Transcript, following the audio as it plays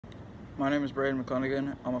My name is Brayden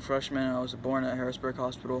McClenegan. I'm a freshman and I was born at Harrisburg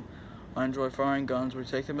Hospital. I enjoy firing guns. We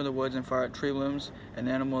take them in the woods and fire at tree limbs and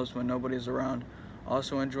animals when nobody is around. I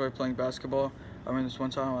also enjoy playing basketball. I remember this one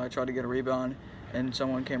time I tried to get a rebound and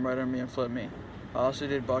someone came right on me and flipped me. I also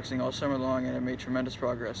did boxing all summer long and I made tremendous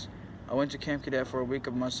progress. I went to Camp Cadet for a week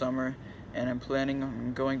of my summer and I'm planning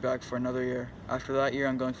on going back for another year. After that year,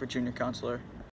 I'm going for junior counselor.